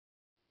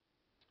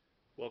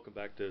Welcome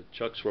back to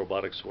Chuck's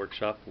Robotics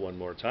Workshop one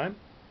more time.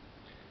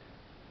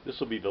 This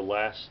will be the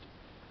last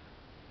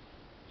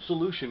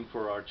solution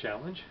for our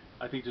challenge.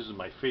 I think this is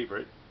my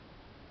favorite.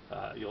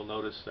 You'll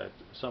notice that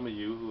some of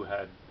you who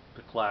had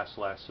the class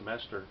last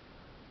semester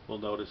will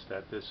notice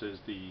that this is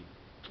the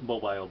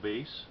mobile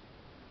base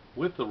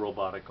with the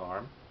robotic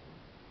arm,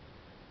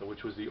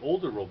 which was the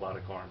older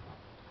robotic arm.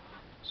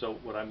 So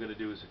what I'm going to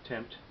do is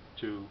attempt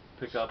to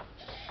pick up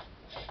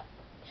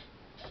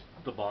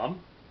the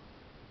bomb.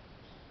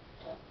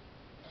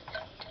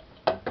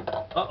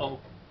 Uh-oh.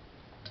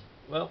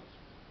 Well,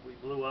 we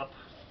blew up.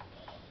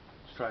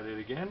 Let's try that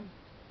again.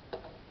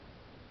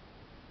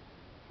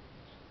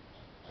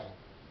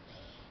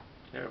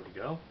 There we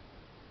go.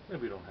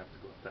 Maybe we don't have to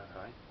go up that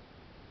high.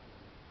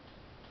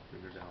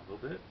 Bring her down a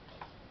little bit.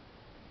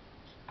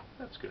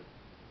 That's good.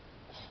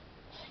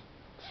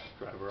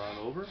 Drive her on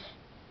over.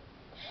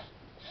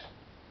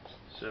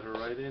 Set her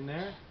right in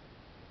there.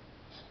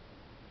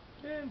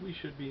 And we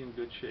should be in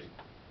good shape.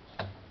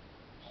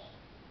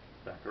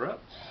 Back her up.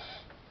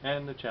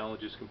 And the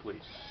challenge is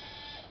complete.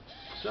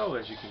 So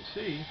as you can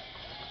see,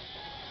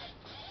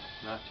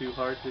 not too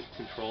hard to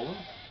control them.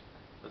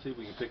 Let's see if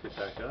we can pick it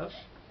back up.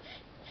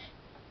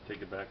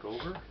 Take it back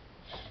over.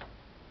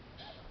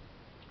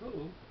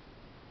 Uh-oh.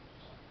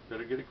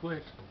 Better get it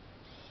quick.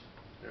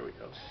 There we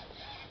go.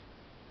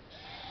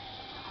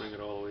 Bring it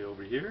all the way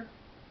over here.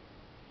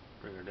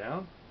 Bring her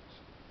down.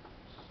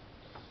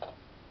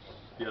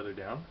 The other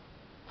down.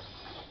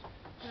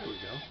 There we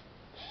go.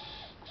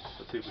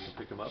 Let's see if we can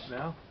pick them up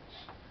now.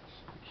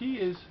 The key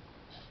is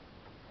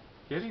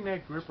getting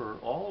that gripper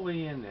all the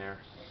way in there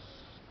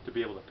to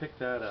be able to pick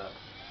that up.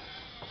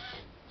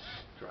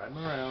 Drive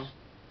them around.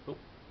 Oh,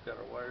 got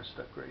our wire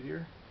stuck right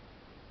here.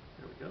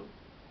 There we go.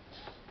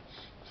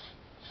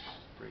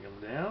 Bring them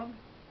down.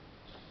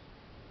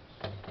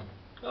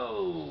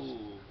 Oh,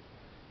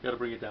 got to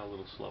bring it down a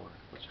little slower.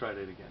 Let's try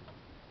that again.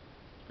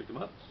 Pick them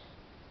up.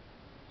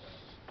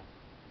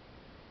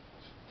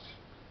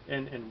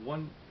 And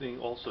one thing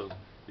also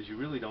is you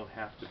really don't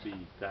have to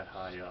be that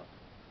high up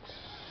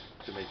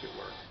to make it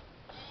work.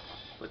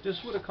 But this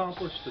would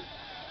accomplish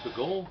the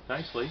goal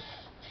nicely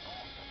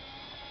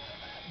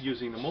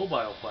using the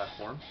mobile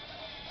platform,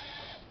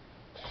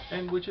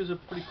 and which is a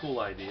pretty cool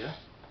idea.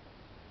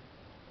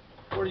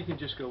 Or you can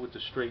just go with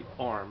the straight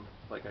arm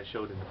like I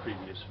showed in the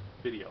previous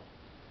video.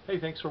 Hey,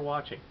 thanks for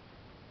watching.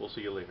 We'll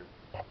see you later.